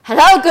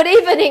Hello, good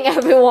evening,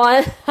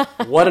 everyone.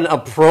 What an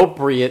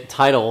appropriate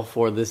title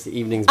for this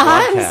evening's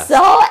I'm broadcast.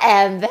 so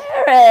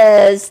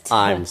embarrassed.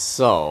 I'm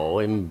so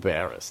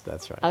embarrassed.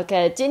 That's right.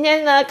 OK， 今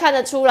天呢看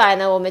得出来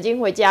呢，我们已经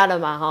回家了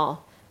嘛，哈。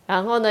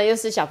然后呢又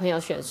是小朋友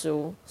选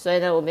书，所以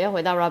呢我们又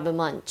回到 Robert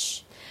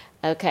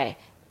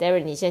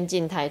Munch。OK，Darren， 你先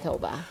进 title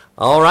吧。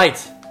All right.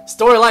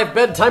 Story Life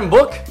Bedtime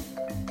Book.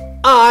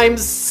 I'm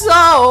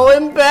so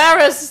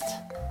embarrassed.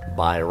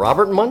 By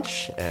Robert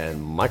Munch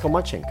and Michael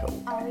Marchenko.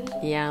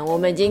 一样，我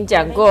们已经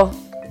讲过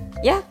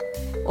呀，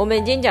我们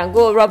已经讲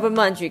过 Robert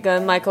Munch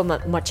跟 Michael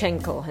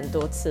Marchenko 很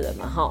多次了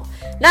嘛，哈。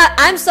那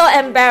I'm so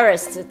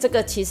embarrassed 这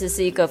个其实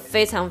是一个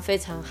非常非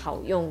常好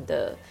用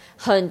的、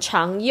很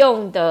常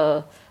用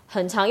的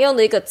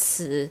一个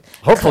词。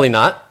Hopefully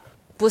not.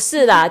 不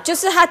是啦，就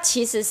是它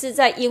其实是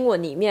在英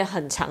文里面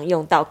很常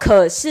用到，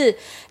可是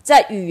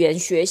在语言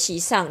学习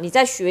上，你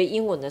在学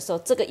英文的时候，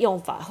这个用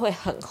法会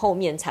很后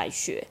面才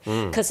学。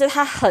可是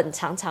它很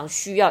常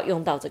需要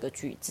用到这个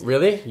句子。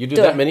Really? You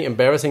do that many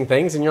embarrassing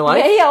things in your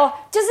life? 没有，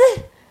就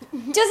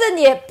是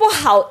你不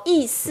好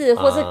意思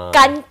或是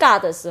尴尬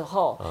的时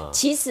候，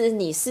其实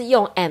你是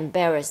用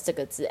embarrass 这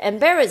个字。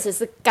embarrass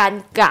是尴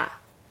尬，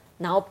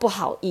然后不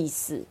好意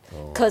思。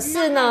可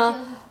是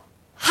呢？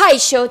害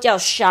羞叫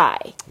shy，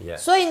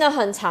 所以呢，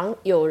很常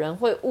有人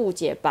会误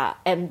解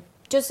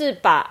就是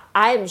把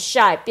I am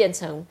shy 变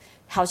成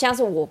好像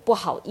是我不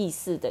好意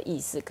思的意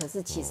思，可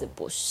是其实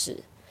不是。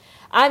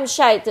I'm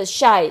shy 的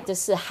shy 就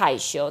是害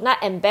羞，那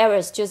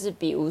embarrass 就是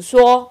比如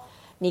说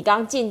你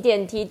刚进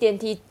电梯，电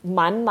梯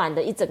满满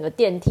的一整个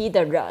电梯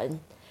的人，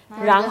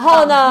然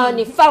后呢，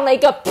你放了一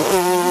个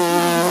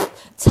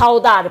超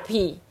大的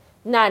屁。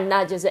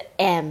那就是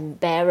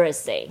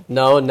embarrassing.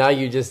 No, now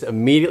you just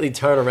immediately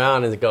turn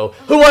around and go,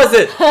 Who was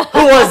it?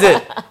 Who was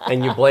it?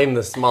 And you blame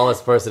the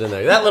smallest person in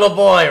there. That little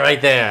boy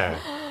right there.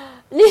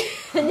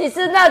 你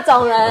是那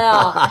种人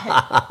哦。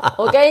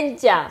我跟你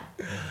讲，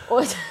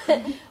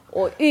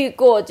我遇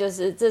过，就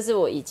是这是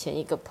我以前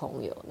一个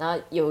朋友，然后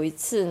有一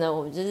次呢，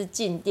我们就是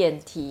进电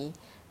梯，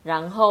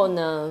然后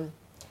呢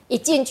一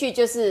进去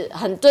就是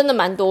真的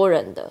蛮多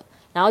人的，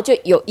然后就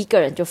有一个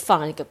人就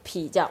放了一个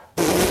屁这样。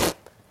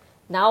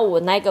然后我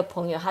那个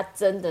朋友他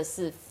真的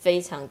是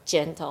非常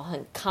gentle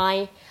很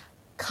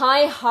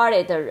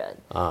kind-hearted 的人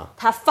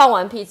他放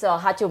完屁之后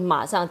他就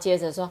马上接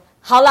着说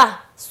好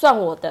啦算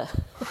我的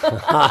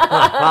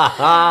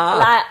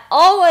I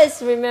always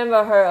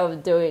remember her of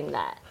doing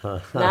that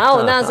然后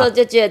我那时候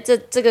就觉得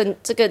这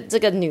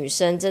个女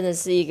生真的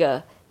是一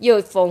个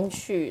又风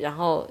趣然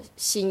后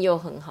心又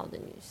很好的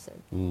女生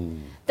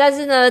但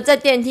是呢在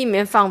电梯里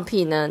面放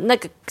屁呢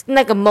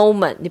那个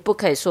moment 你不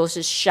可以说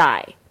是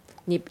shy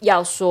你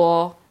要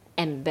说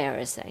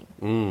embarrassing.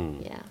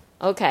 Yeah.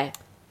 OK.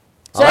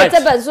 所以这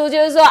本书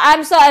就是说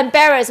I'm so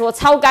embarrassed 我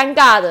超尴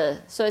尬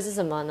的所以是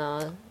什么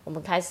呢我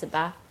们开始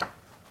吧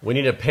We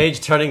need a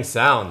page turning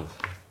sound.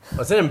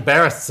 What's an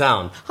embarrassed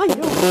sound?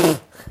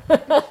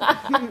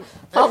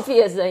 放屁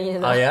的声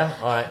音 Oh yeah?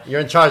 Alright. You're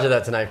in charge of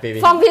that tonight,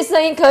 baby. 放屁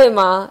聲音可以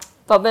嗎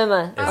寶貝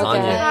們 It's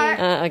on you.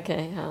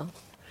 OK 好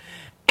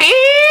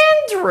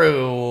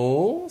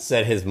Andrew,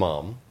 said his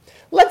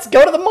mom.Let's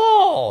go to the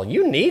mall.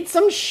 You need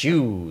some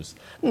shoes.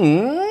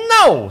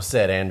 No,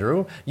 said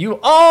Andrew. You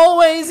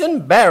always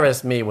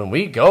embarrass me when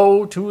we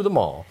go to the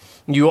mall.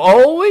 You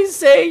always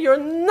say you're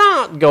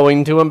not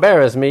going to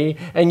embarrass me,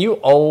 and you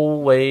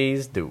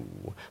always do.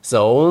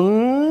 So,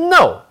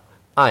 no,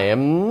 I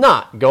am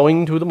not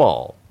going to the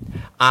mall.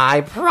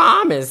 I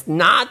promise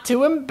not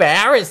to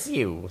embarrass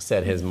you,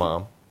 said his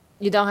mom.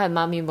 You don't have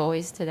mommy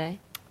voice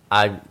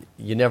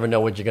today?You never know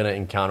what you're going to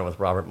encounter with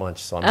Robert Munch,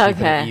 so I'm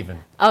keeping it even.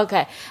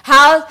 OK,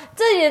 好，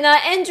这里呢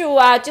 ，Andrew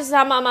啊，就是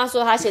他妈妈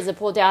说他鞋子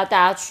破掉，要带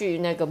他去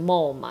那个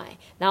mall 买。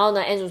然后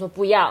呢 ，Andrew 说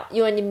不要，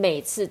因为你每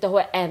次都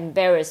会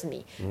embarrass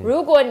me。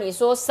如果你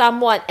说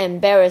someone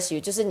embarrass you，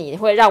 就是你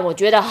会让我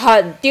觉得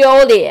很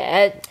丢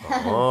脸。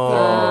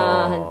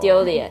很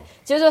丢脸。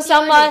就是说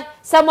someone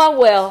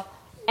will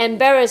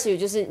embarrass you，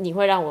 就是你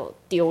会让我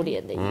丢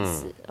脸的意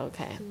思。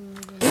OK。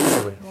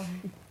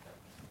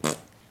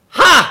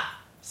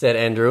Said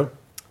Andrew,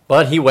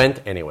 but he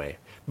went anyway,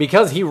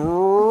 because he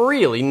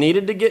really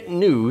needed to get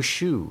new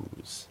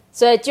shoes.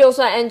 所以就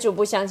算 Andrew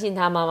不相信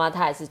他妈妈，他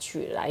还是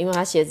去了啦，因为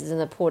他鞋子真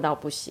的破到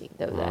不行，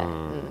对不对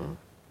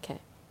？OK.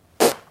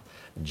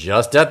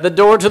 Just at the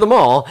door to the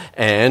mall,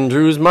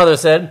 Andrew's mother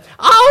said,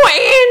 Oh,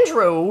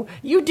 Andrew,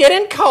 you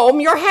didn't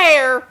comb your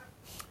hair.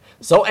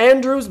 So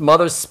Andrew's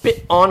mother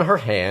spit on her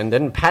hand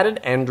and patted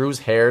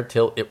Andrew's hair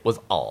till it was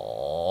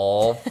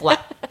all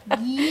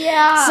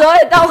flat.Yeah. 所以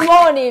到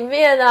梦里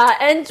面啊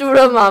Andrew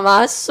的妈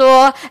妈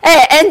说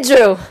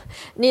Andrew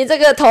你这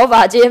个头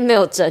发今天没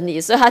有整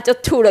理所以他就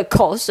吐了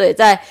口水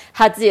在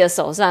他自己的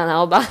手上然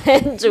后帮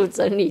Andrew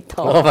整理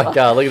头发 Oh my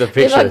god, look at the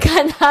picture. 你们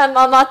看他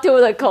妈妈吐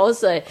的口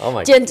水 Oh my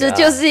god. 简直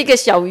就是一个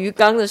小鱼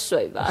缸的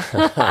水吧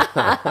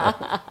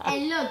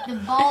Hey look, the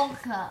bowl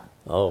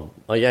cup.Oh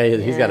yeah,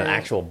 he's got an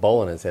actual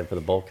bowl in his head for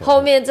the bowl cup.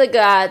 后面这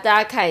个啊大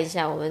家看一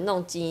下我们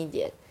弄近一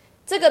点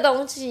这个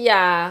东西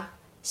啊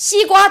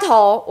西瓜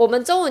头我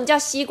们中文叫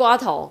西瓜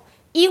头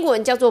英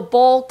文叫做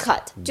bowl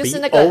cut， 就是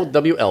那个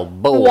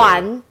BOWL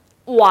bowl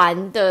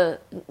碗的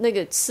那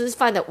个吃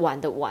饭的碗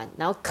的碗，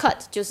然后 cut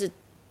就是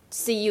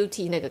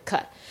CUT 那个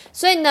cut，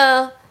 所以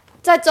呢，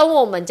在中文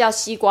我们叫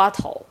西瓜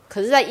头，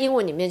可是在英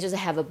文里面就是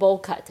have a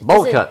bowl cut，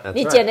 bowl 就是 cut，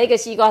你剪了一个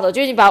西瓜头，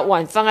就是你把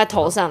碗放在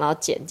头上，然后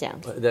剪这样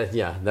子。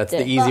Yeah, that's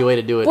the easy way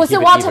to do it. 不是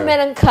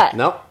watermelon cut，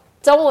 No.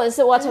 中文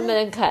是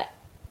watermelon cut。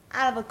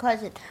 I have a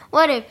question.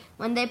 What if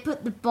when they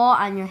put the ball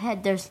on your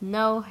head, there's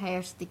no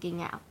hair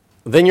sticking out?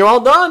 Then you're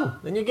all done.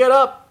 Then you get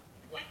up.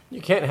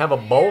 You can't have a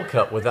bowl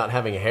cut without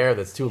having hair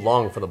that's too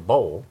long for the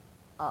bowl.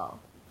 Oh.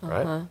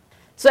 Right?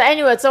 所以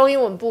anyway 中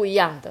英文不一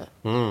样的，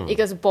一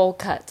个是 bowl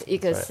cut， 一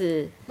个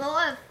是 But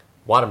what if,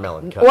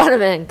 Watermelon cut.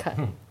 watermelon cut。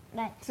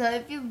 so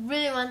if you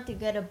really want to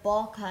get a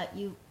ball cut,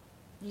 you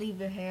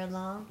leave your hair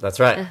long? That's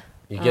right.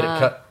 You get it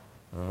cut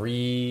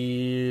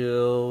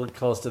real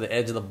close to the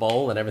edge of the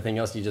bowl, and everything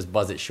else you just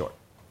buzz it short.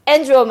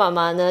 Andrew 妈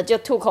妈呢就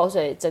吐口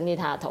水整理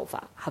她的头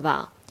发，好不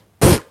好？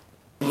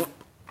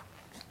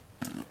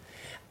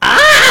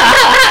 Ah!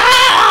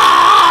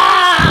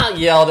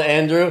 Yelled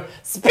Andrew.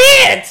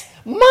 Spit!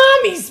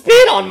 Mommy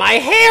spit on my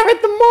hair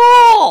at the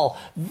mall!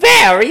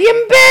 Very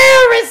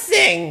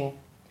embarrassing!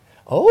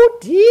 Oh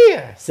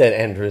dear, said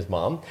Andrew's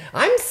mom.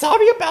 I'm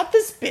sorry about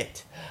the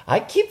spit. I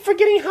keep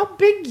forgetting how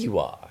big you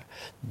are.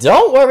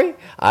 Don't worry,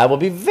 I will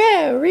be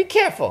very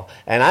careful,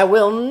 and I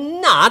will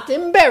not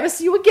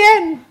embarrass you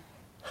again.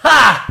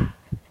 Ha!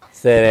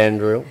 Said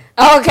Andrew.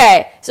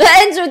 OK， 所以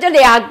Andrew 就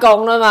俩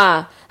拱了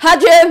嘛，他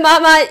觉得妈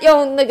妈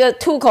用那个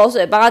吐口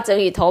水帮他整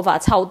理头发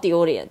超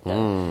丢脸的，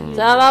所以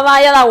他妈妈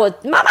要让我，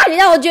妈妈你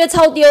让我觉得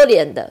超丢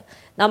脸的。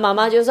然后妈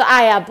妈就说：“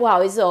哎呀，不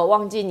好意思，我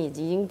忘记你已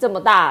经这么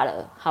大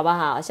了，好不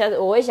好？下次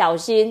我会小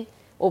心，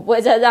我不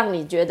会再让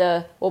你觉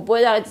得，我不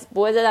会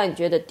再让你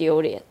觉得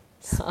丢脸。”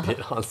 Spit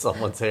on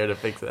someone's hair to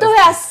fix it. 对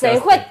啊，谁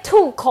会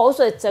吐口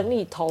水整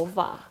理头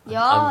发？有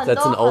that's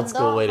an old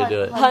school way to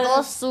do it. 很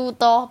多书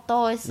都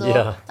会说，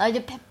 Yeah. 然后就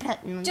啪啪，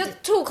就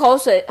吐口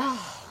水啊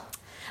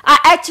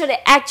！I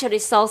actually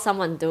saw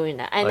someone doing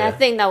that, and Oh, yeah? I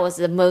think that was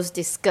the most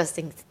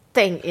disgusting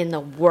thing in the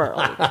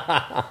world.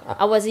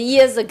 I was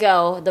years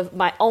ago,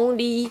 my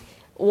only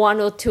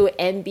 1 or 2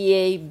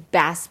 NBA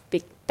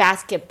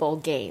basketball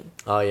game.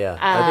 Oh, yeah.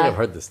 I think I've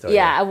heard this story.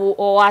 Yeah, I will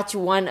watch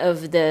one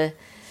of the,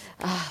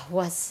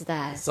 what's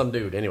that? Some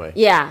dude, anyway.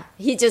 Yeah,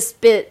 he just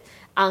spit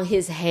on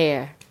his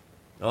hair,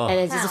 Oh. and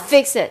it just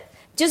fix it.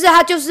 就是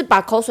他就是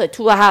把口水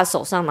吐在他的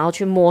手上，然后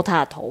去摸他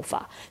的头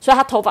发，所以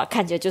他头发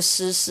看起来就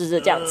湿湿的，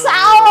这样超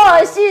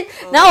恶心。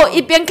然后我一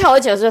边看，我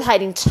觉得说他一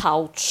定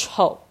超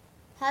臭。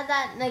他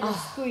在那个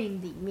screen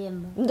里面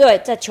吗？对，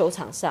在球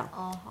场上。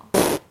哦，好。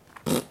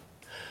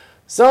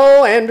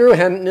 So Andrew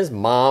and his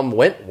mom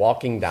went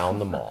walking down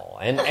the mall,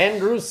 and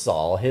Andrew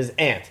saw his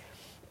aunt.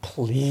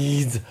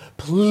 Please,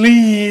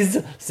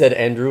 please, said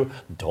Andrew,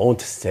 don't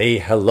say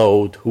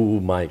hello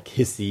to my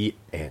kissy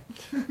aunt.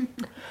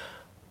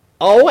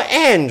 Oh,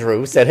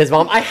 Andrew, said his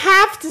mom, I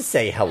have to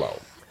say hello.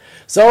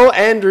 So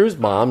Andrew's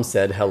mom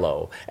said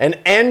hello, and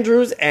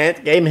Andrew's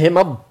aunt gave him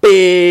a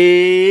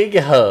big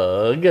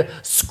hug,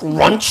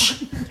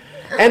 scrunch,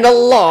 and a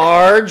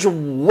large,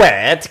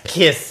 wet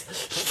kiss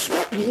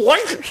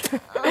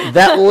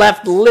that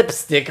left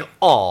lipstick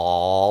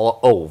all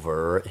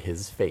over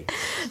his face.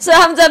 所以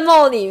他们在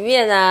梦里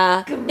面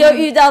啊，又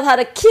遇到他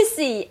的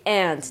kissy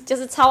aunt， 就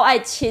是超爱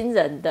亲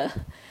人的。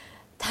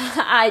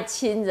他爱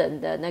亲人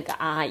的那个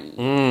阿姨，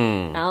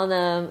然后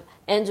呢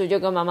 ，Andrew 就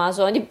跟妈妈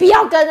说：“你不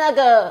要跟那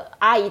个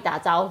阿姨打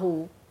招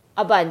呼，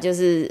要不然就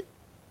是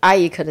阿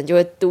姨可能就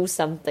会 do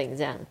something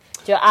这样。”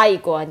就阿姨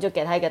果然就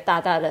给他一个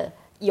大大的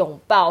拥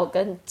抱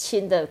跟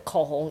亲的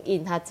口红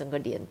印，他整个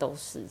脸都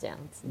是这样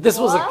子。This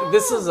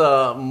is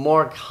a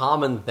more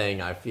common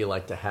thing I feel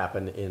like to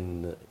happen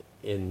in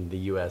the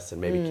U.S. and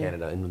maybe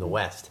Canada in the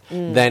West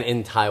than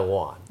in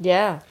Taiwan.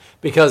 Yeah.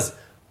 Because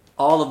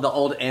all of the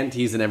old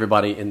aunties and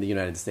everybody in the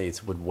United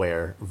States would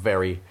wear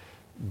very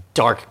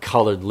dark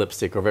colored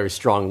lipstick or very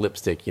strong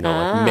lipstick,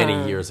 like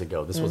many years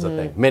ago. This was a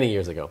thing many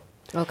years ago.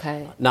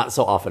 Okay. Not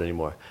so often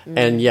anymore.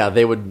 And yeah,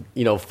 they would,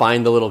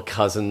 find the little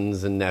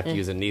cousins and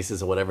nephews and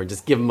nieces or whatever and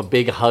just give them a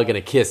big hug and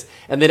a kiss.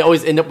 And they'd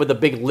always end up with a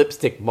big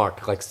lipstick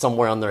mark, like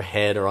somewhere on their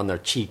head or on their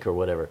cheek or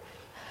whatever.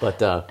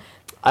 But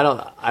I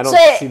don't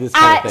see this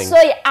kind of thing.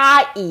 所以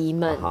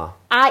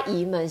阿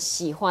姨们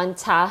喜欢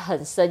擦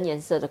很深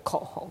颜色的口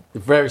红，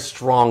 Very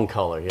strong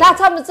color. Yeah. 但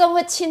他们真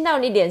会亲到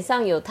你脸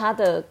上有她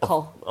的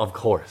口。Of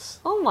course.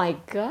 Oh my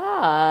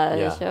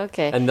gosh! Yeah.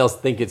 Okay. And they'll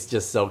think it's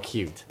just so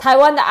cute. 台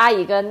湾的阿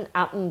姨跟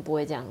阿不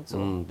会这样做。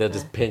They'll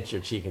just pinch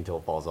your cheek until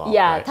it falls off.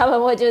 Yeah， right? 他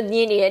们会就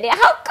捏你的脸，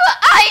好可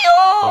爱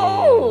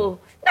哦！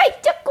来，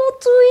叫狗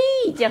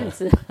追这样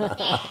子。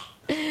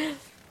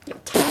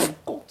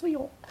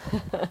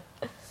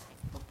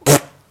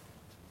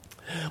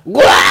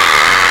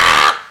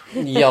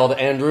Yelled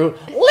Andrew.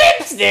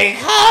 Lipstick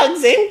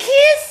hugs and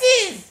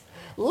kisses!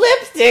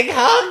 Lipstick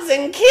hugs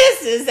and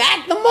kisses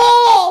at the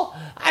mall!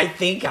 I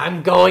think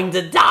I'm going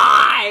to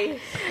die!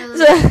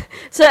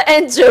 所以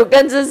Andrew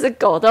跟这只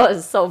狗都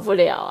很受不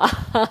了啊，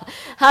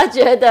他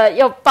觉得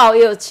又抱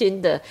又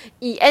亲的。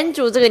以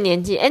Andrew 这个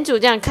年纪 ，Andrew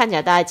这样看起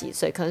来大概几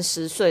岁？可能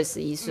10岁、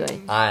11岁，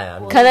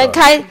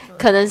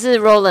可能是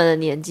Roland 的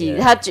年纪，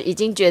他已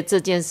经觉得这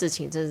件事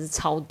情真是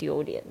超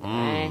丢脸的。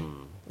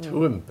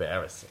Too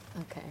embarrassing.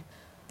 OK.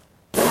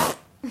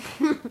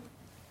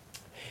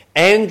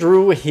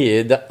 Andrew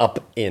hid up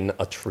in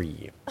a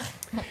tree.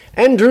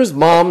 Andrew's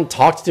mom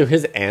talked to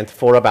his aunt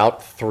for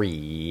about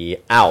 3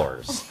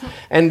 hours.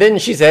 And then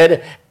she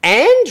said,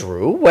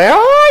 Andrew, where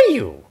are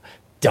you?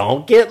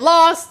 Don't get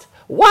lost.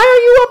 Why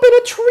are you up in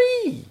a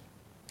tree?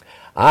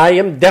 I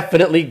am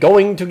definitely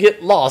going to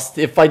get lost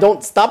if I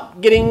don't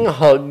stop getting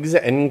hugs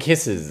and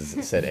kisses,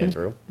 said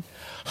Andrew.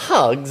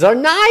 Hugs are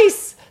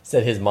nice,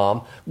 said his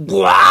mom.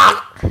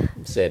 Blah,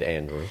 said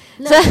Andrew.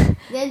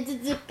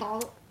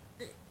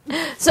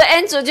 所以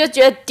Andrew 就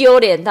觉得丢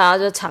脸，他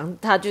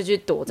就去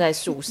躲在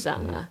树上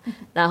啊。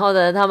然后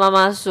呢，他妈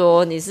妈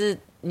说：“你是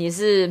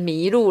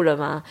迷路了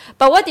吗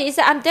 ？”But what did he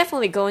say? I'm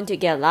definitely going to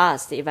get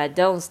lost if I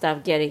don't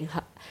stop getting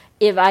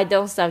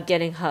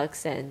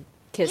hugs and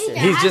kisses.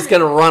 He's just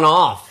gonna run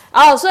off.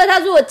 所以他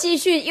如果继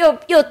续又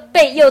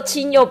被又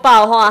亲又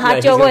抱的话，他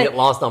就会 get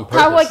lost on purpose.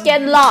 他会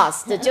get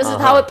lost， 就是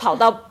他会跑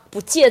到不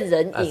见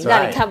人影，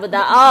让你看不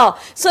到。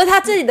所以他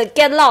这里的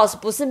get lost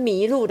不是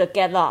迷路的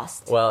get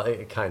lost。Well,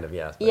 it kind of,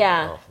 yes.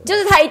 Yeah， 就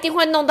是他一定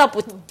会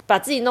把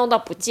自己弄到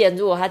不见。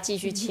如果他继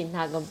续亲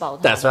他跟抱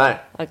他。That's right.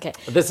 Okay.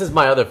 This is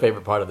my other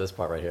favorite part of this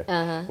part right here,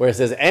 where it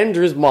says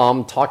Andrew's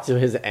mom talked to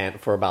his aunt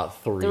for about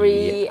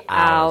 3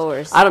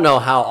 hours. I don't know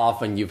how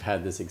often you've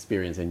had this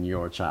experience in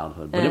your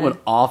childhood, but it would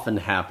often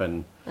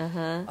happen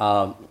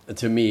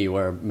to me,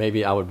 where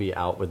maybe I would be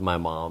out with my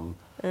mom.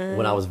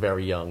 When I was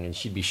very young, and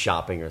she'd be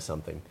shopping or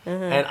something.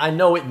 And I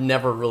know it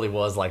never really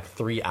was like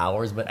 3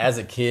 hours, but as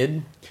a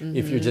kid,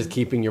 if you're just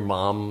keeping your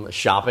mom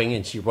shopping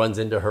and she runs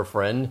into her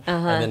friend,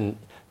 and then,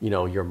 you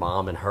know, your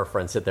mom and her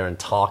friend sit there and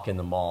talk in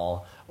the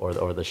mall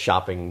or the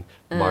shopping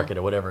market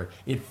or whatever,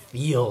 it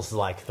feels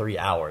like 3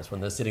 hours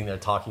when they're sitting there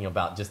talking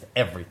about just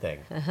everything.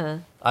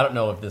 I don't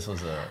know if this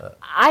was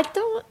I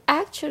don't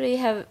actually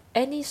have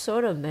any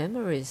sort of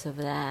memories of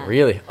that.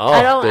 Really? Oh,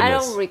 I goodness.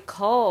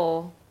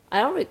 I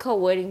don't recall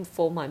waiting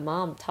for my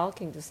mom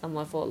talking to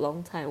someone for a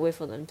long time, wait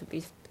for them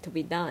to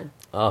be done.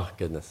 Oh,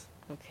 goodness.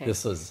 Okay.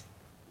 This was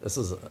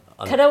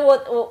可能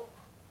我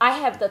I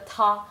have the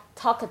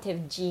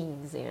talkative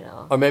genes, you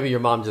know. Or maybe your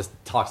mom just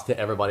talks to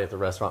everybody at the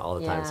restaurant all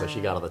the time, so Yeah.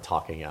 she got all the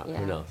talking out. Yeah.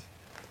 Who knows?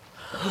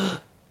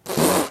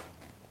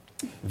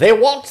 They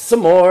walked some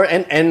more,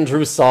 and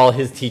Andrew saw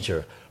his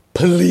teacher.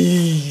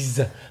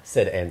 Please,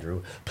 said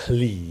Andrew,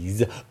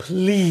 please,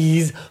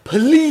 please,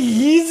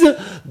 please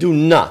do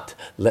not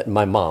let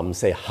my mom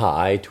say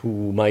hi to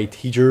my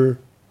teacher.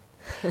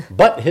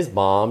 But his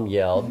mom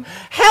yelled,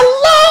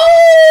 Hello,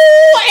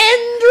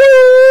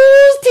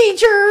 Andrew's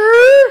teacher!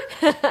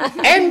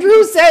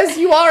 Andrew says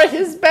you are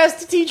his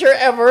best teacher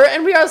ever,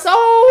 and we are so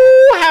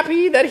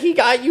happy that he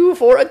got you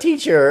for a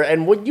teacher.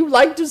 And would you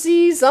like to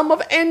see some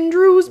of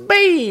Andrew's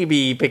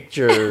baby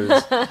pictures?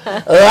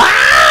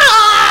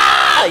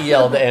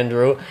 Yelled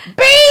Andrew.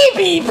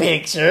 Baby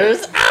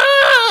pictures?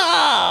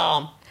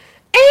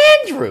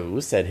 Andrew,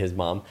 said his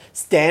mom,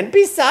 stand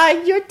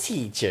beside your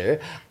teacher.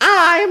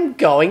 I'm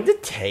going to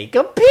take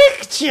a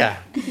picture.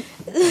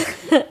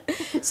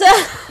 所以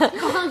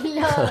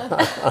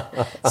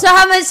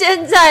他们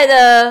现在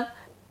的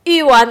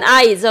育完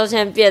阿姨之后，现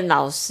在变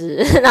老师，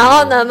然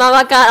后呢，妈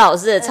妈看老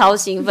师也超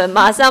兴奋，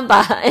马上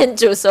把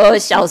Andrew 所有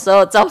小时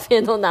候的照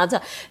片都拿出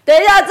来。等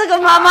一下，这个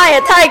妈妈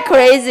也太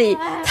crazy，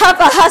 她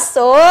把她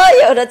所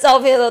有的照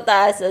片都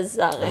带在身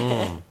上，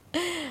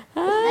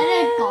那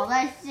狗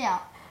在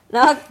笑。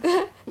然后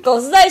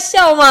狗是在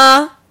笑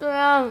吗？对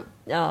啊。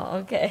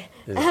OK，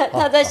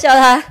 他在笑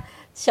他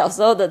小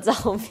时候的照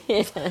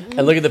片。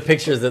And look at the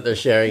pictures that they're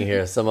sharing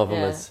here. Some of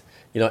them is,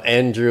 you know,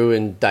 Andrew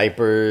in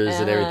diapers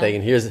and everything.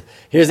 And here's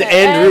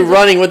Andrew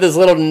running with his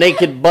little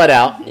naked butt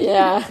out.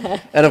 Yeah.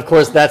 And of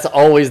course, that's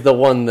always the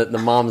one that the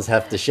moms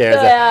have to share.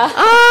 对啊。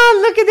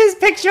Look at this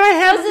picture I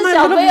have. 就是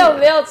小朋友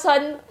没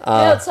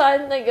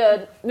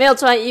有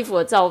穿衣服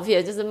的照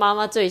片，就是妈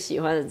妈最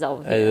喜欢的照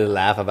片。 I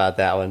laugh about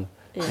that one.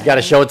 You got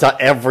to show it to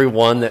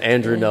everyone that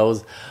Andrew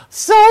knows.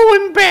 So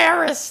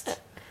embarrassed.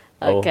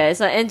 Okay,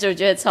 so Andrew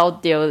觉得超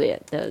丢脸，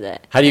对不对？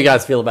 How do you guys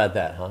feel about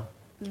that, huh?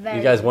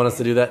 You guys want us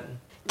to do that?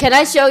 Can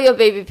I show your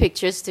baby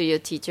pictures to your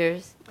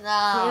teachers? No.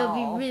 It'll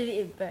be really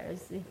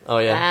embarrassing. Oh,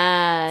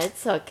 yeah.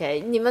 It's okay.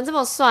 你们这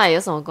么帅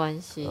有什么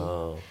关系？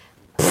 Oh.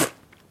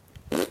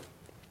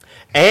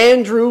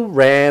 Andrew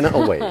ran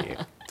away.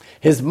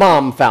 His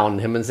mom found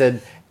him and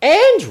said,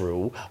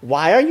 Andrew,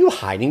 why are you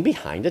hiding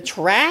behind a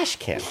trash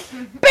can?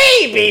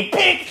 Baby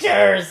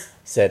pictures,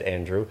 said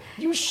Andrew.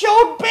 You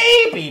showed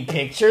baby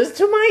pictures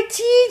to my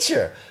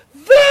teacher.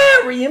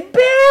 Very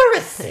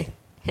embarrassing.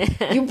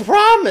 You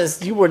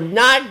promised you were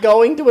not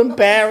going to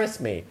embarrass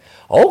me.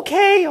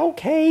 Okay,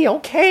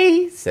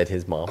 said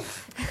his mom.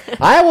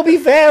 I will be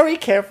very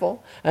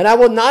careful, and I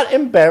will not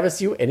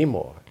embarrass you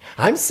anymore.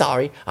 I'm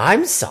sorry.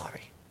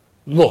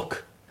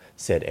 Look,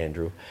 said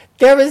Andrew.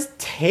 There is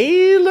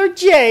Taylor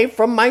J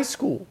from my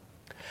school.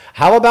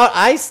 How about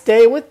I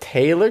stay with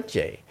Taylor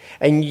J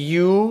and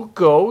you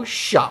go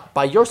shop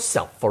by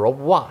yourself for a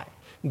while?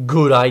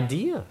 Good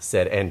idea,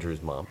 said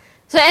Andrew's mom.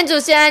 所以 Andrew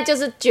现在就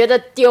是觉得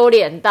丢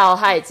脸到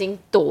他已经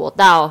躲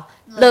到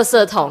垃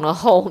圾桶的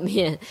后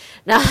面，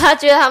然后他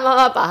觉得他妈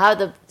妈把他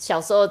的小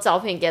时候的照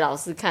片给老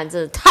师看，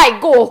真的太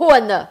过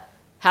分了，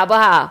好不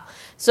好？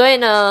所以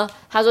呢，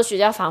他说学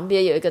校旁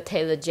边有一个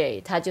Taylor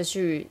J， 他就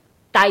去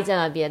待在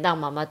那边，让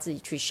妈妈自己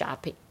去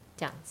shopping，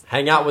 这样子。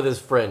Hang out with his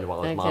friend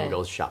while his mom Okay.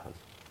 goes shopping.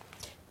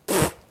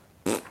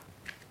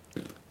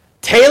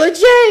 Taylor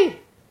J,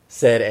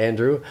 said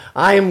Andrew.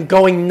 I am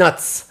going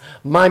nuts.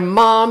 My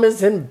mom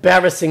is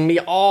embarrassing me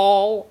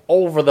all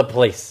over the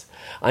place.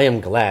 I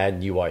am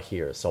glad you are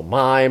here, so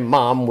my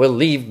mom will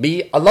leave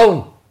me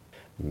alone.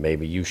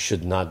 Maybe you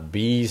should not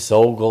be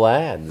so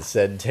glad,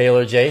 said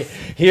Taylor J.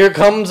 Here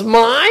comes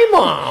my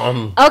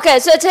mom. OK，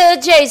 所以 Taylor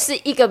J 是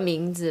一个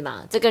名字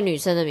嘛，这个女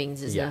生的名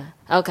字是 Yeah.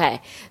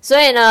 OK， 所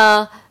以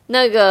呢，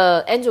那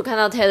个 Andrew 看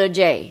到 Taylor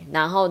J，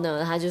 然后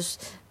呢，他就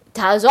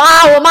说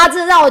啊，我妈真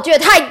的让我觉得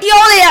太丢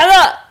脸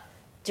了。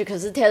就可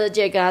是 Taylor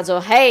J 跟他说，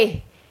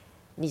嘿，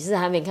你是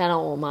还没看到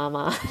我妈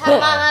妈？他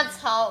妈妈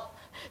超，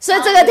所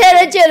以这个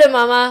Taylor J 的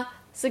妈妈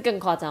是更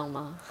夸张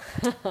吗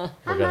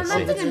他妈妈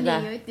这个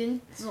脸有一点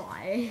拽。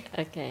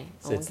 ？OK，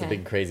 It's the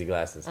big crazy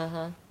glasses.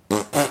 Uh-huh.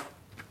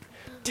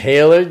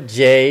 Taylor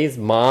J's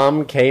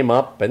mom came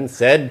up and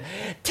said,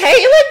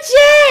 Taylor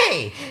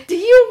J, do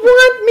you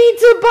want me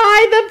to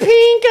buy the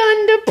pink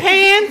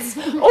underpants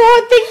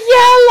or the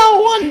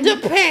yellow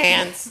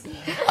underpants?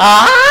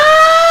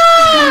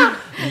 Ah!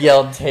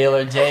 Yelled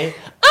Taylor J.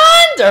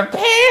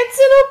 Underpants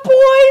in a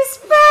boy's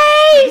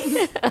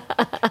face!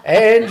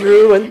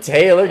 Andrew and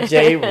Taylor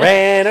J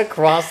ran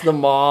across the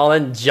mall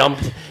and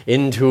jumped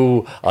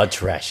into a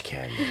trash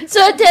can.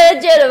 所以 Taylor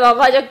J 的妈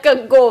妈就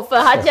更过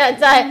分，她竟然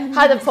在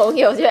她的朋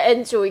友就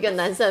Andrew 一个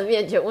男生的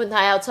面前问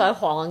他要穿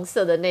黄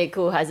色的内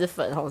裤还是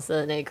粉红色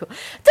的内裤，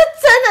这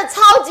真的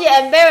超级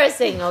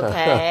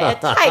embarrassing，OK，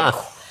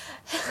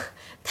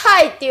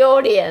 太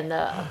丢脸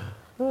了，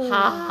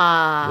哈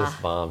哈。 This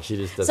mom, she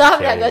just 所以 doesn't 他们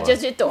care 两个就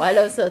anymore. 去躲在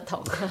垃圾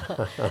桶，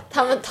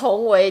他们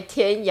同为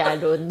天涯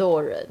沦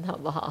落人，好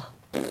不好？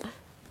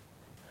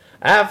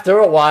 After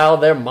a while,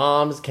 their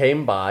moms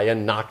came by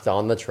and knocked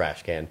on the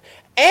trash can.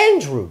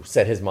 Andrew,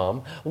 said his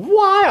mom,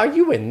 why are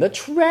you in the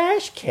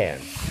trash can?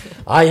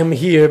 I am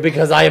here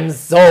because I am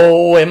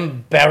so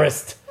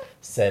embarrassed,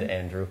 said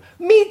Andrew.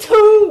 Me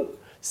too,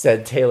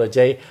 said Taylor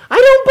J. I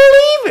don't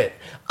believe it.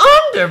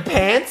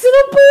 Underpants in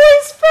a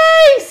boy's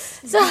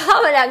face. 所以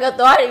他们两个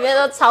躲在里面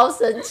都超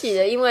生气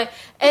的，因为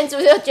Andrew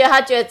就觉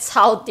得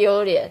超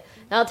丢脸，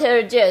然后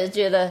Taylor J 也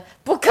觉得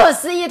不可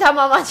思议，他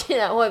妈妈竟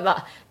然会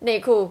把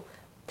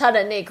他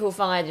的内裤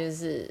放在就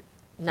是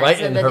男 Right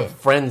生 in 的 her 脸，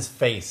 friend's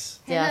face.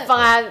 对啊，放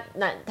在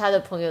他的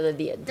朋友的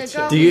脸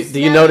前。 Do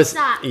you notice?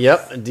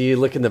 Yep. Do you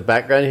look in the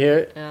background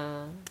here?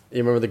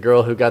 You remember the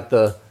girl who got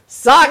the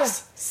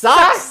socks?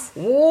 Socks!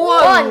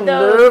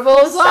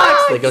 Wonderful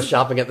socks! They go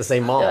shopping at the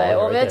same mall. 对， Right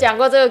我们有 there. 讲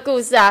过这个故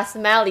事啊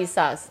 ，Smelly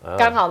Socks，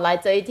刚好来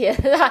这一天，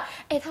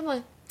他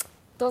们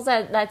都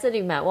在来这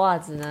里买袜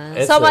子呢，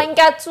 It's 他们 a- 应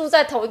该住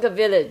在同一个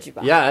village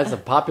吧 Yeah, it's a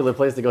popular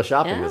place to go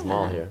shopping, this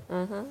mall here.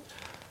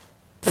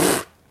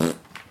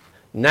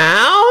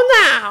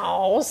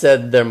 Now,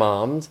 said their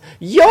moms,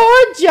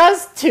 you're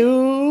just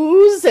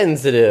too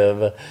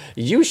sensitive.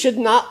 You should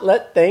not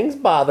let things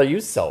bother you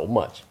so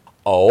much.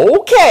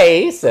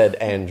 Okay, said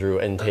Andrew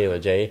and Taylor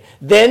J.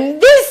 Then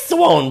this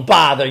won't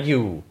bother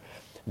you.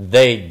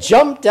 They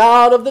jumped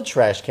out of the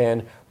trash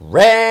can,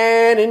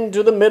 ran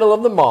into the middle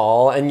of the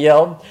mall, and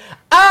yelled,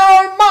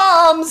 Our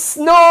moms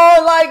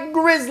snore like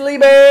grizzly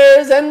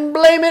bears and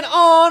blame it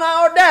on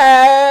our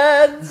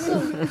dads.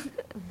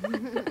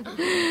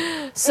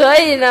 所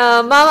以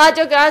呢，妈妈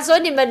就跟他说：“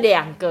你们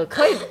两个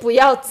可以不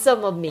要这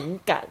么敏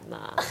感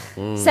嘛。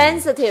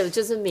sensitive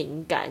就是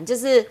敏感，就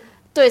是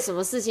对什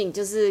么事情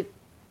就是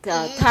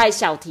太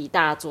小题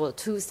大做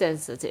 ，too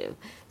sensitive。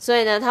所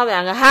以呢，他们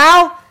两个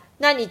好，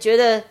那你觉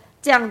得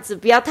这样子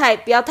不要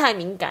太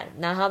敏感，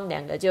然后他们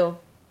两个就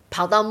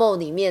跑到梦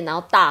里面，然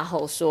后大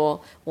吼说：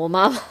我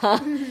妈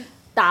妈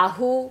打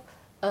呼，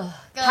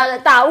她的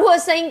打呼的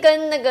声音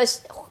跟那个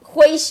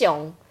灰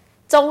熊。”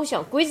棕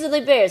熊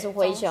 ，Grizzly Bear 是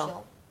灰熊，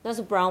那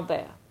是 Brown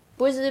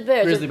Bear。Grizzly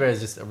Bear Grizzly bear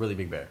is just a really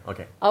big bear.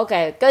 Okay.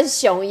 OK， 跟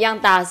熊一样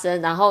大声，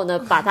然后呢，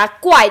把它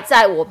怪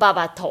在我爸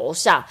爸头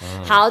上。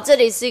好，这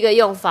里是一个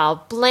用法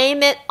 ，blame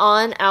it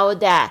on our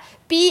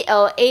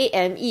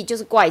dad。blame 就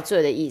是怪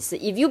罪的意思。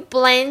If you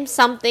blame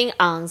something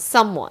on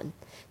someone，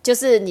 就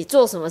是你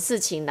做什么事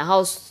情，然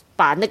后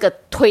把那个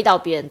推到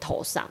别人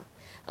头上。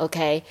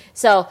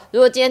OK，so 如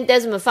果今天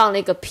Desmond 放了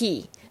一个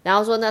屁，然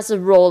后说那是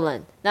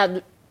Roland， 那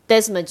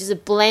Desmond 就是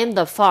blame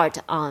the fart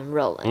on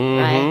Roland，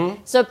 right？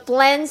 So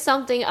blame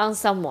something on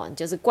someone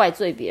就是怪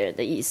罪别人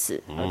的意思。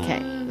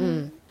OK，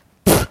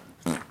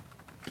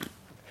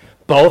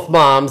 Both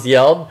moms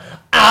yelled,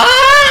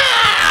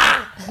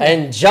 Ah!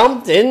 and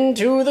jumped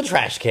into the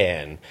trash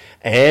can.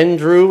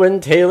 Andrew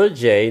and Taylor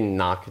J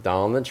knocked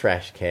on the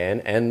trash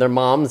can, and their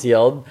moms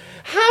yelled,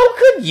 "How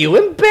could you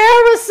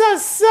embarrass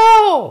us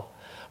so?"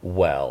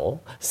 "Well,"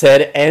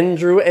 said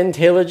Andrew and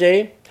Taylor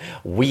J,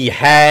 "we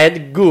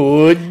had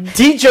good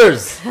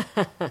teachers."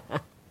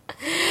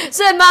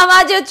 所以妈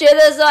妈就觉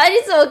得说，哎，你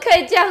怎么可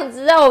以这样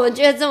子，让我们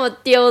觉得这么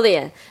丢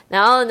脸？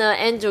然后呢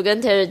，Andrew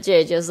跟 Taylor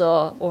J 就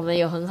说，我们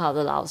有很好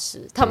的老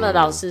师，他们的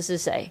老师是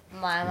谁？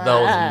 My mom.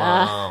 Those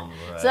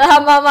moms. 所以他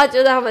妈妈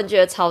就让他们觉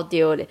得超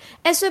丢脸。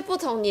哎，所以不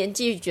同年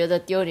纪觉得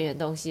丢脸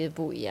的东西是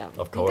不一样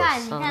的。 Of 你 course.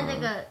 看，你看那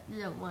个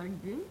日文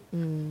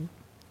句。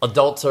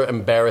 Adults are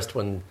embarrassed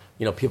when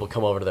people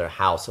come over to their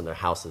house and their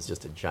house is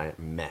just a giant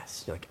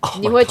mess. You're like, oh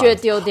你 my 会觉得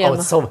god. 丢脸 Oh,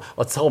 吗？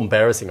 it's so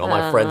embarrassing. All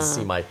my friends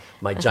see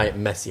my giant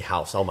messy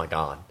house. Oh my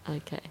god.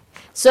 Okay.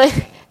 所以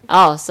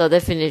so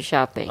they finish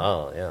shopping.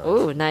 Oh yeah.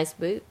 Ooh, nice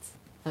boots.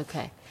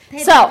 Okay.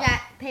 Paper, So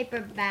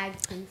paper bags.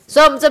 And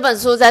所以我们这本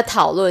书在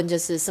讨论就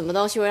是什么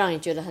东西会让你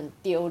觉得很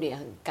丢脸、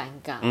很尴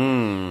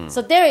尬。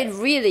So Derek,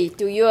 really,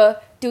 do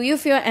you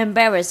feel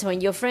embarrassed when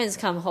your friends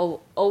come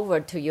over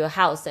to your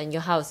house and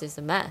your house is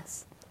a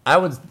mess? I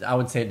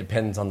would say it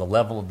depends on the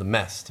level of the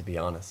mess, to be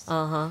honest.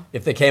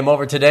 If they came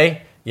over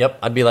today, yep,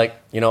 I'd be like,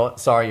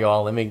 sorry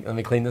y'all, let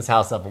me clean this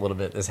house up a little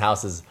bit. This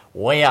house is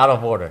way out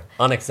of order,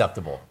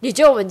 unacceptable. 你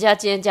觉得我们家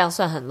今天这样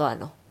算很乱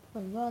哦？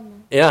 很乱呢。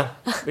 Yeah,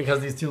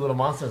 because these two little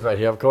monsters right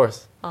here, of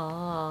course.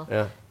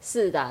 Yeah.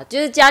 是的，就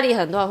是家里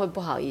很乱会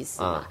不好意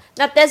思嘛。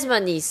那 Desmond，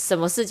 你什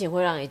么事情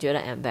会让你觉得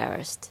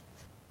embarrassed？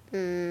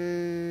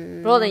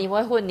 Roland 也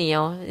会问你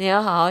哦，你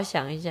要好好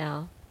想一下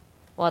哦。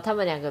哇，他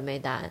们两个没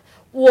答案。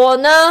我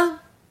呢，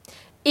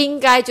应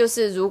该就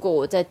是如果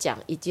我在讲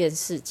一件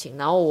事情，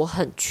然后我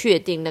很确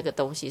定那个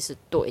东西是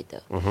对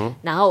的，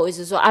然后我一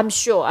直说 I'm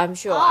sure, I'm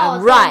sure,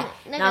 I'm right，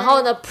 然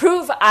后呢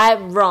prove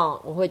I'm wrong，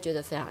 我会觉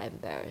得非常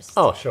embarrassed。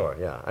 Oh, sure,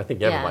 yeah. I think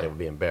everybody Yeah. would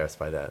be embarrassed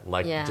by that.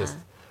 Like Yeah. just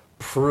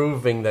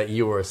proving that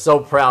you were so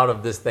proud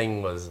of this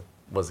thing was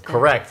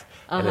correct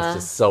and it's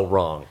just so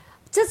wrong.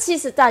 这其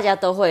实大家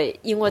都会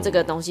因为这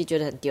个东西觉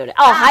得很丢脸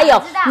哦。还有我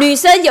知道女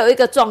生有一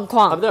个状 I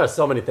况 mean,，there are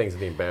so many things to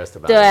be embarrassed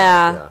about. 对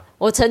啊 Yeah.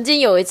 我曾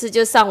经有一次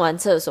就上完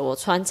厕所，我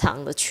穿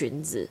长的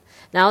裙子，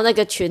然后那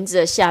个裙子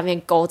的下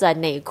面勾在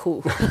内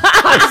裤，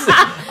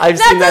 I've 那 seen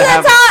真的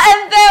that 超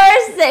happen.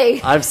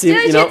 embarrassing。 I've seen, 因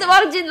为 you 裙 know, 子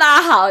忘记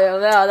拉好，有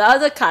没有？然后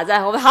就卡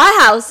在后面，还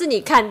好是你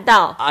看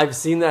到。 I've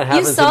seen that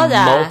happen to saw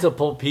that.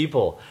 multiple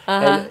people.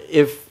 And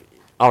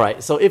all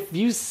right, so if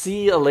you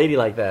see a lady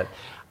like that,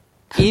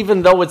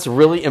 even though it's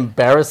really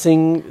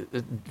embarrassing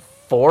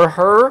for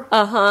her,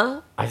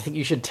 I think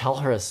you should tell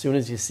her as soon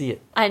as you see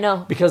it. I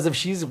know。 Because if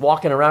she's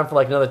walking around for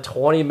like another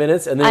 20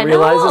 minutes and then I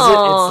realizes it,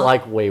 know. it's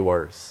like way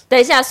worse. 等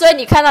一下，所以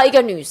你看到一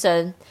个女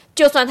生，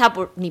就算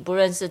你不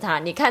认识她，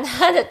你看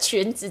她的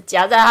裙子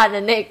夹在她的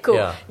内裤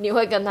Yeah. 你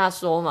会跟她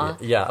说吗？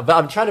 Yeah, but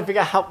I'm trying to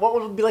figure out what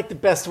would be like the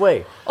best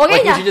way. 我跟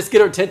你 Like 讲 you should just get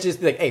her attention, just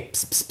be like, hey,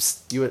 psst, psst, psst.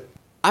 You would,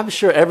 I'm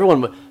sure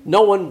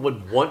no one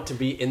would want to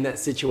be in that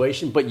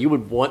situation, but you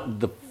would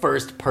want the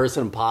first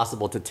person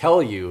possible to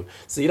tell you,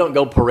 so you don't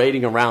go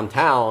parading around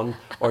town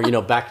or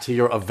back to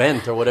your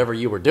event or whatever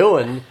you were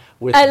doing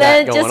with And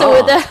that then going just on.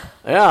 with the-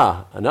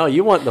 Yeah, no,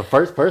 you want the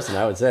first person,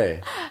 I would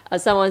say.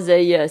 Someone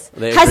say yes，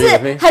 They 还 agree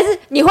with me? 是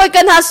你会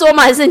跟她说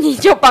吗？还是你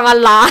就帮她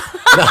拉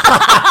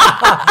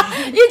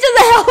？You just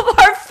help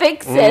her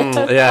fix it。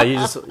 Yeah, you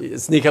just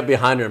sneak up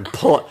behind her and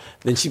pull it.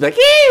 Then she'd be like,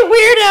 hey,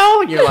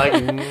 weirdo! And you're like,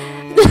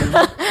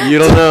 you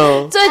don't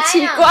know. 最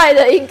奇怪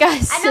的应该 I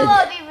是 know，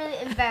 what would be really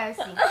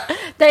embarrassing.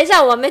 等一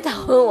下我没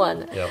讨论完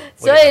呢 Yep.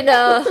 所以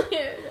呢，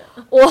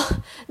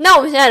那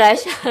我们现在来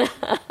想，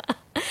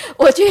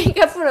我觉得应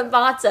该不能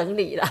帮他整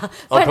理啦，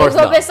不然 Of course 你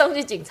会 not. 被送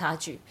去警察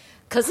局。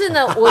可是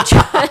呢，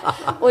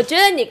我觉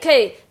得你可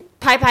以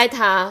拍拍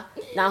他，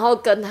然后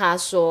跟他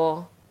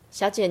说：“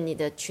小姐，你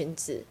的裙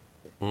子。”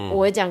我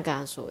会这样跟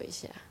他说一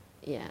下。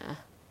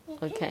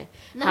Yeah，OK，、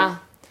好。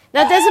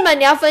那但是们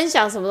你要分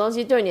享什么东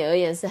西对你而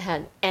言是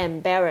很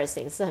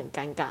embarrassing， 是很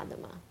尴尬的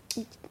吗？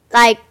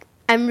 Like,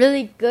 I'm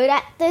really good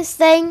at this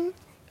thing,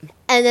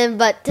 and then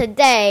but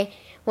today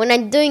when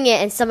I'm doing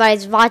it and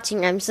somebody's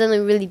watching, I'm suddenly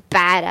really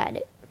bad at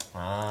it.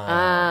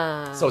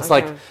 So it's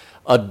like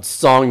a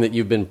song that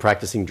you've been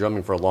practicing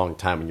drumming for a long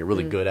time and you're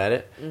really good at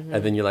it.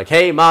 And then you're like,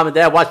 hey, mom and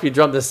dad, watch me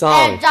drum this song.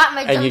 And I drop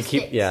my and you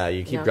keep, drumsticks.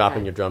 you keep Okay.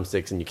 dropping your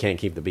drumsticks and you can't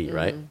keep the beat,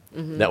 right?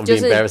 That would 就 be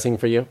是 embarrassing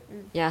for you?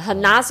 呀，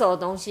很拿手的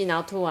东西，然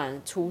后突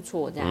然出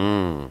错这样。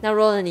那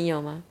Roland 你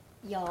有吗？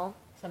有，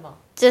什么？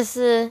就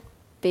是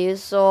比如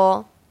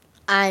说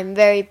I'm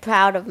very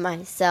proud of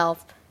myself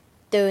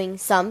doing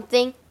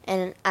something,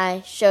 and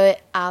I show it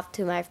off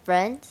to my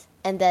friends,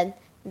 and then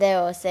they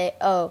will say,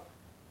 "Oh,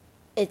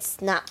 it's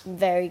not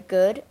very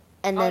good,"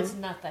 and then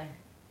nothing.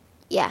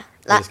 yeah,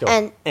 You just go,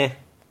 and eh.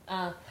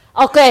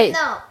 OK，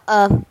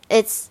 no,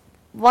 it's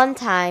one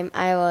time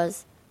I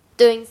was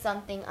doing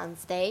something on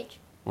stage,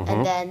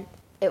 and then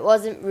it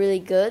wasn't really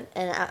good,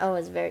 and I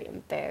was very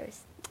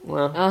embarrassed.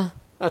 Well,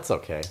 that's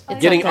okay.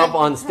 Getting okay. up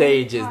on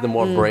stage is the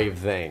more brave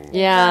thing.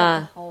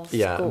 Yeah.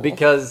 Yeah,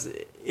 because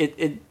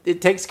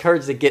it takes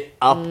courage to get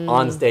up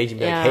on stage and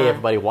be like, hey,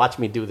 everybody, watch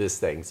me do this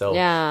thing. So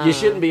you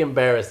shouldn't be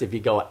embarrassed if you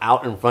go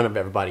out in front of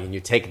everybody and you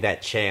take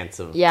that chance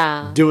of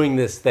doing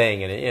this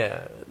thing.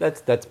 And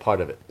that's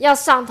part of it. 要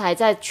上台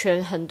在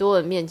很多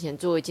人面前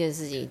做一件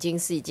事情，已经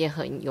是一件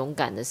很勇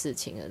敢的事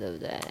情了，对不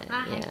对？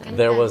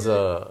 There was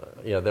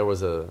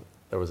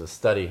a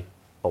study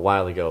a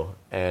while ago,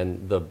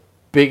 and the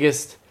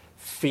biggest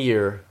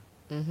fear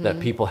that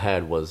people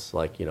had was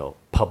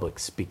public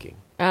speaking.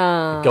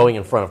 Going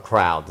in front of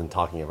crowds and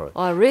talking in front of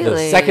Oh,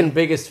 really? The second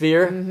biggest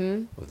fear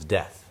was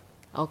death.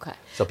 Okay.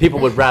 So people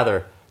would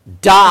rather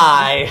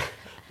die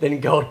than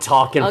go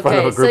talk in front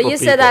of a group of people. So you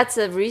said that's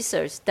a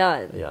research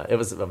done. Yeah, it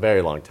was a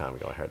very long time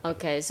ago I heard that.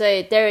 Okay, 所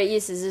以 Derek 意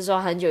思是说，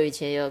很久以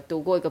前有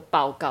读过一个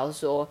报告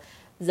说，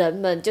人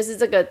们就是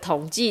这个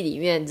统计里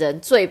面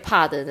人最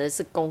怕的呢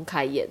是公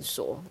开演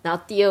说，然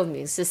后第二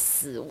名是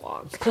死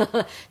亡。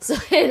所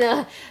以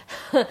呢，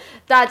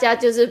大家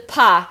就是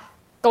怕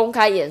公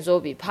开演说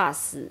比怕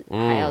死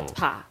还要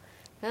怕。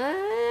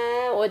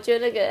我觉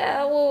得那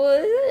个我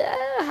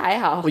还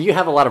好。 Well, you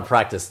have a lot of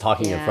practice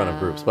talking in front of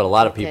groups, but a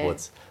lot of people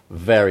it's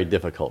very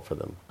difficult for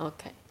them.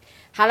 OK，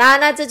 好啦，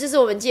那这就是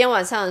我们今天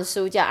晚上的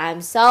书，叫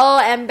I'm so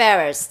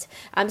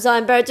embarrassed。I'm so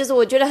embarrassed 就是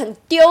我觉得很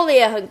丢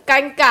脸、很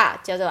尴尬，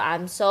叫做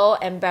I'm so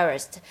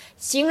embarrassed。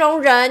形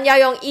容人要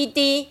用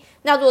ed。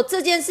那如果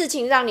这件事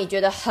情让你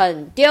觉得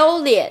很丢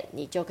脸，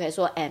你就可以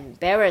说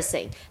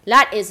embarrassing.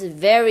 That is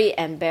very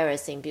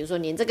embarrassing. 比如说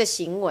你这个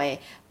行为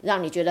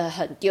让你觉得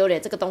很丢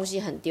脸，这个东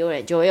西很丢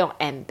脸，就会用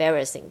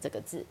embarrassing 这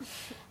个字。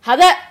好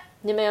的，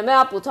你们有没有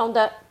要补充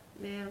的？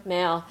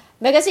没有。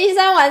每个星期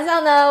三晚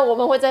上呢，我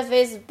们会在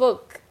Facebook。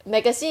每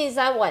个星期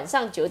三晚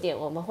上9点，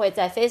我们会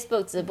在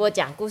Facebook 直播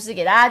讲故事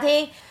给大家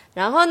听。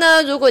然后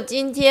呢，如果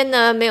今天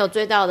呢没有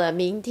追到的，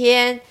明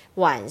天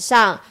晚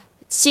上。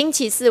星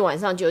期四晚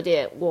上9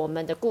点，我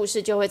们的故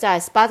事就会在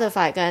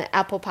Spotify 跟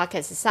Apple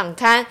Podcast 上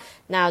刊。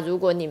那如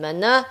果你们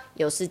呢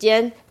有时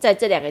间在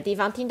这2个地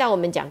方听到我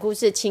们讲故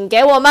事，请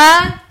给我们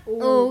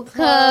5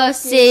颗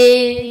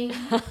星。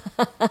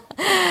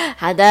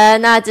好的，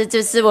那这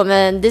就是我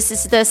们 This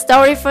is the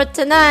story for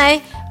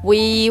tonight.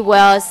 We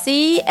will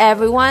see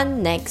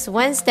everyone next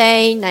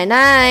Wednesday. Night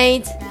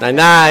night. Night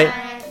night.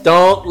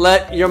 Don't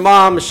let your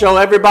mom show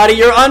everybody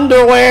your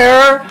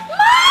underwear.